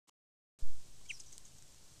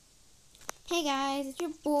Hey guys, it's your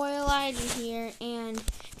boy Elijah here, and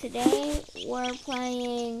today we're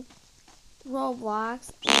playing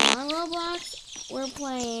Roblox, and on Roblox we're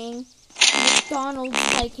playing McDonald's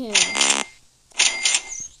Tycoon.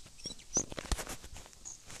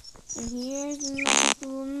 And here's the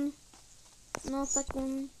tycoon. No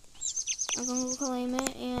tycoon. I'm gonna go claim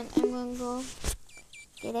it, and I'm gonna go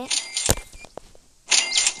get it.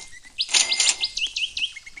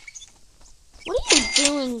 What are you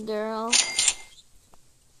doing, girl?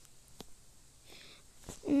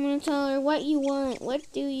 I'm gonna tell her what you want. What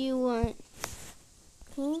do you want?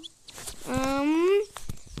 Okay.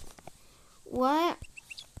 What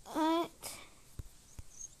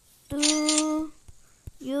do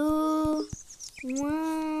you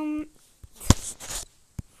want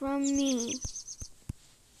from me?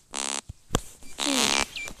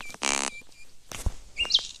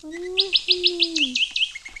 What do you want from me?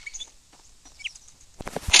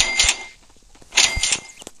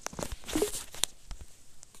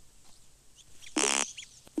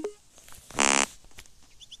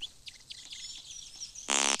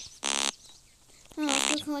 Oh, I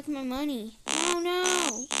should collect my money. Oh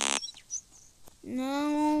no!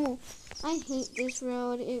 No! I hate this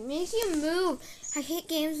road. It makes you move. I hate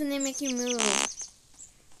games when they make you move.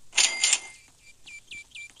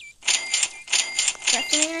 Got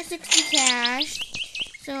 360 cash.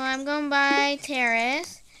 So I'm gonna buy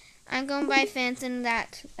terrace. I'm gonna buy fence, and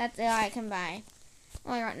that's all I can buy.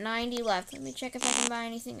 Oh, I got 90 left. Let me check if I can buy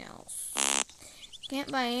anything else.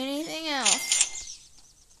 Can't buy anything else.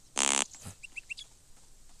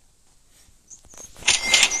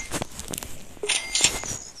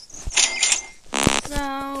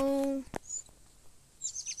 So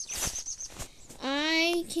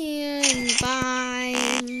I can buy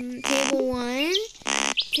table 1,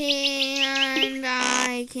 and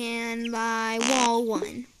I can buy wall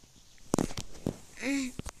 1.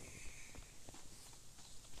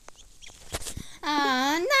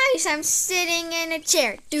 Nice! I'm sitting in a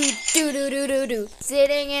chair. Do do do do do do.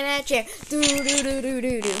 Sitting in a chair. Do do do do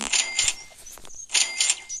do do.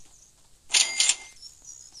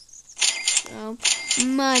 So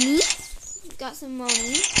money. Got some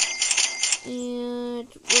money. And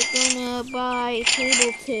we're gonna buy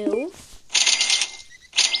table 2.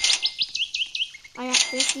 I got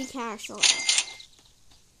 50 cash left.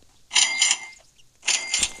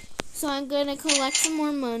 So I'm gonna collect some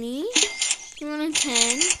more money.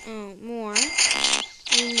 310. Oh, more.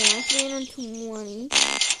 And more. 320.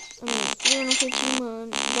 I mean,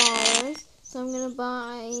 $350. So I'm gonna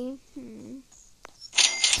buy.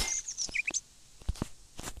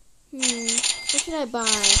 What should I buy?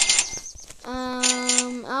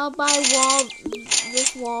 I'll buy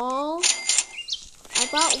this wall. I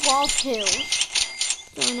bought wall 2.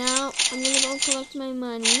 So now I'm gonna go collect my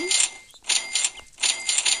money.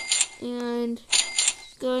 And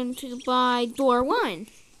going to buy door 1.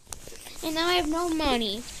 And now I have no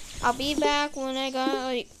money. I'll be back when I got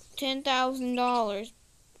like $10,000.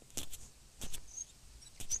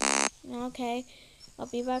 Okay. I'll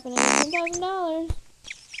be back when I got $10,000.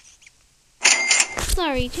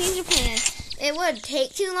 Sorry, change of plans. It would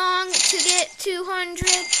take too long to get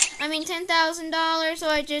 $10,000, so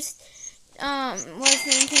I just was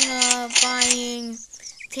thinking of buying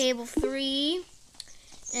table 3,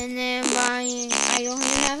 and then I don't even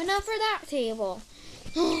have enough for that table.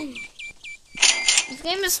 This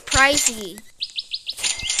game is pricey.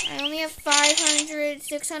 I only have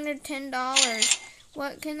 $610.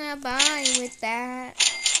 What can I buy with that?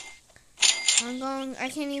 I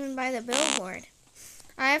can't even buy the billboard.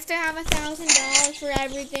 I have to have $1,000 for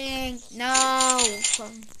everything. No.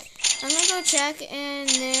 I'm gonna go check in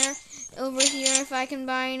there over here if I can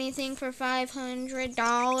buy anything for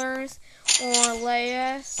 $500 or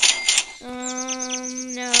less.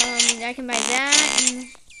 No, I can buy that.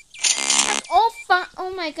 And that's all fine.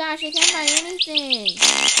 Oh my gosh, I can't buy anything.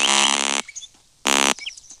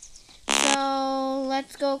 So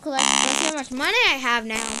let's go collect. Let's see how much money I have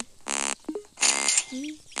now.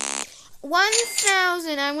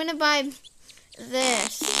 1,000. I'm gonna buy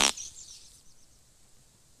this.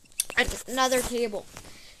 Another table.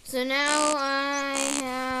 So now I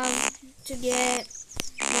have to get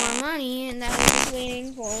more money, and that I was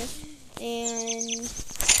waiting for. And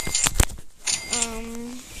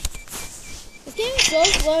this game is so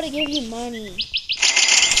slow to give you money.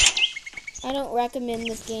 I don't recommend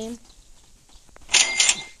this game.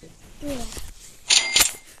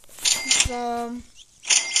 So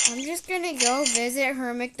I'm just gonna go visit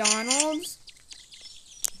her McDonald's.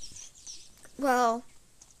 Well,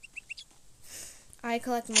 I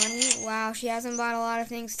collect money. Wow, she hasn't bought a lot of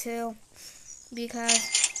things too. Because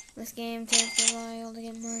This game takes a while to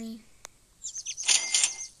get money.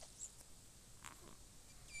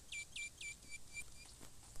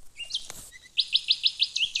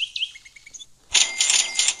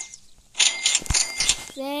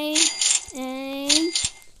 Say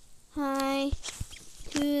hi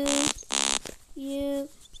to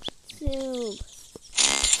YouTube.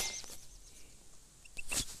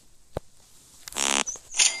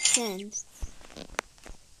 Send.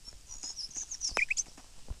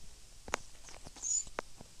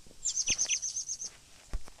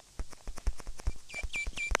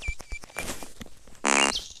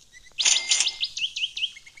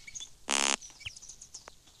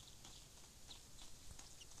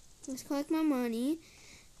 Let's collect my money.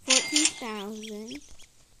 14,000.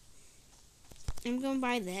 I'm gonna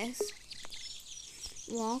buy this.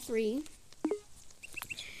 Wall 3.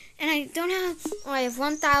 And I don't have, oh, I have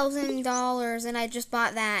 $1,000 and I just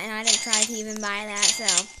bought that and I didn't try to even buy that, so.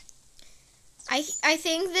 I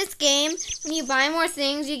think this game, when you buy more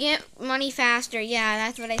things, you get money faster. Yeah,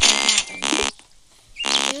 that's what I think happened.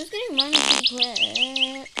 He was getting money too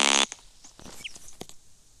quick.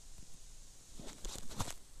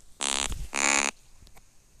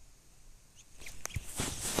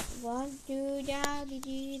 One, two, da, dee,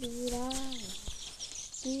 dee, doo, da,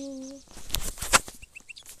 doo.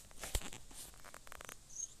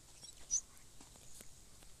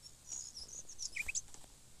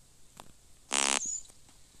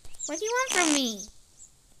 What do you want from me?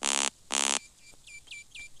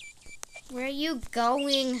 Where are you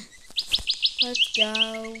going? Let's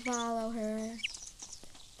go. Follow her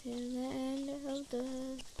to the end of the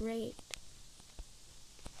great.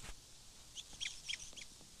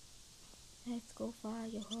 Let's go follow her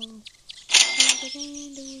to the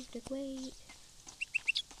end of the great.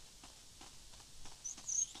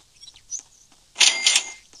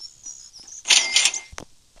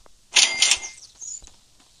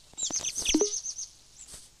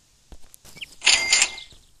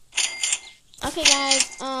 Okay guys,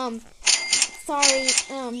 sorry,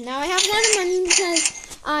 now I have a lot of money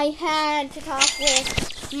because I had to talk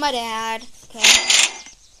with my dad, okay.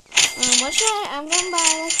 What should I'm gonna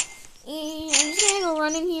buy, I'm just gonna go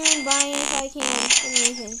run in here and buy it if I can,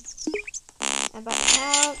 anything. I bought the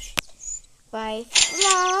couch, buy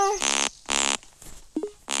flour,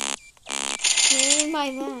 and buy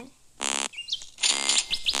that.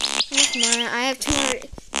 That's mine, I have 200,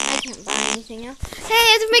 I can't buy anything else. Hey,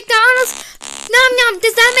 it's McDonald's! Nom nom,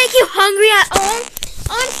 does that make you hungry at all?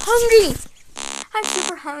 I'm hungry. I'm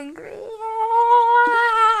super hungry.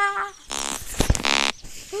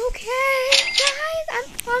 Okay, guys, I'm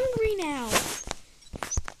hungry now.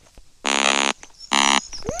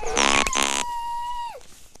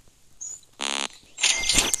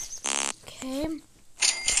 Okay.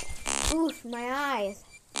 Oof, my eyes.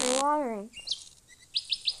 They're watering.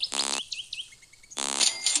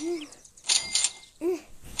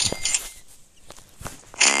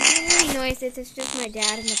 Noises, it's just my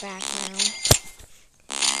dad in the background.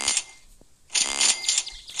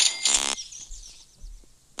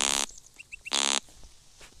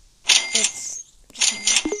 It's just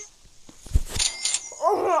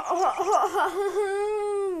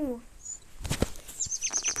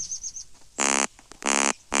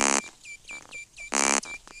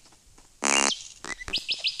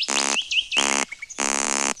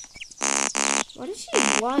what does she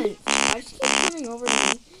want? Why does she keep coming over to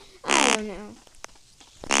me? I don't know.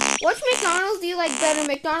 Which McDonald's do you like better?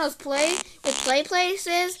 McDonald's play with play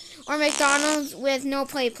places or McDonald's with no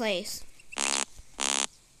play place?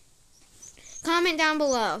 Comment down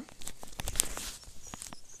below.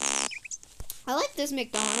 I like this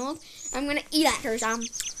McDonald's. I'm gonna eat at hers. I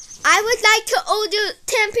would like to order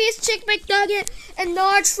 10-piece chicken McNugget and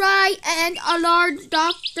large fry and a large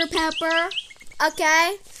Dr. Pepper.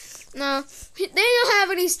 Okay? No, they don't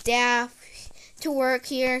have any staff to work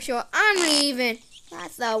here, so I'm leaving.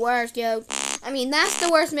 That's the worst, yo. I mean, that's the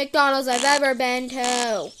worst McDonald's I've ever been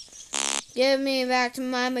to. Give me back to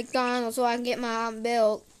my McDonald's so I can get my own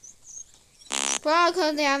built. Probably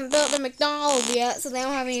because they haven't built the McDonald's yet, so they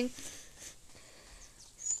don't have any.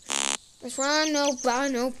 Let's run, no,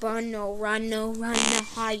 run, no, run, no, run, no, run, no,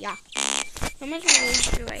 higher. How much money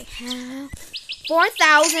do I have?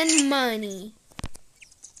 4,000 money.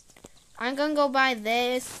 I'm gonna go buy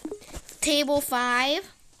this. Table 5.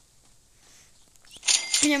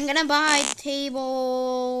 And I'm gonna buy and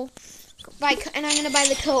I'm gonna buy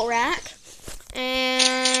the coat rack. And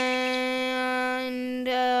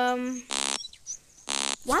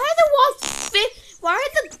why are the walls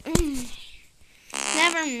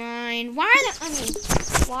never mind. Why are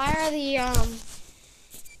the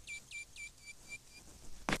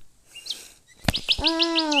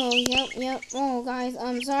Yep. Oh, guys,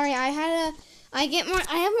 I'm sorry. I have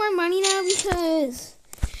more money now because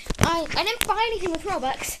I didn't buy anything with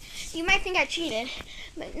Robux. You might think I cheated,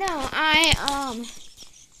 but no, I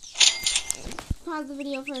paused the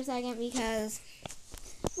video for a second because,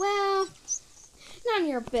 well, none of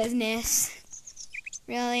your business.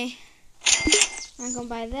 Really? I'm gonna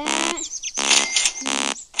buy that.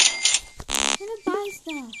 I'm gonna buy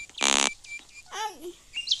stuff.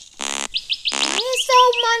 Why is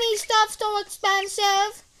money stuff so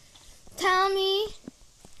expensive? Tell me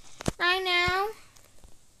right now.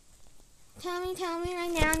 Tell me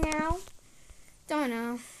right now. Don't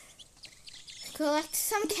know. Collect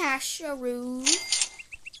some cashews.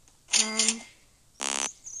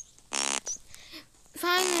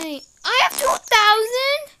 Finally, I have 2,000.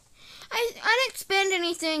 I didn't spend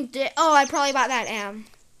anything. Oh, I probably bought that M.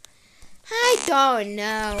 I don't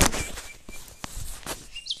know.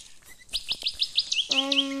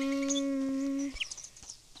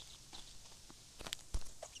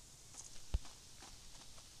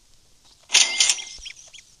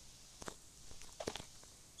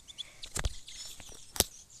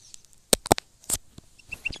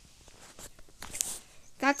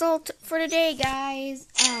 That's all for today, guys.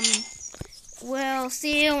 We'll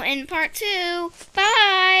see you in part 2.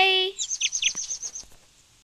 Bye!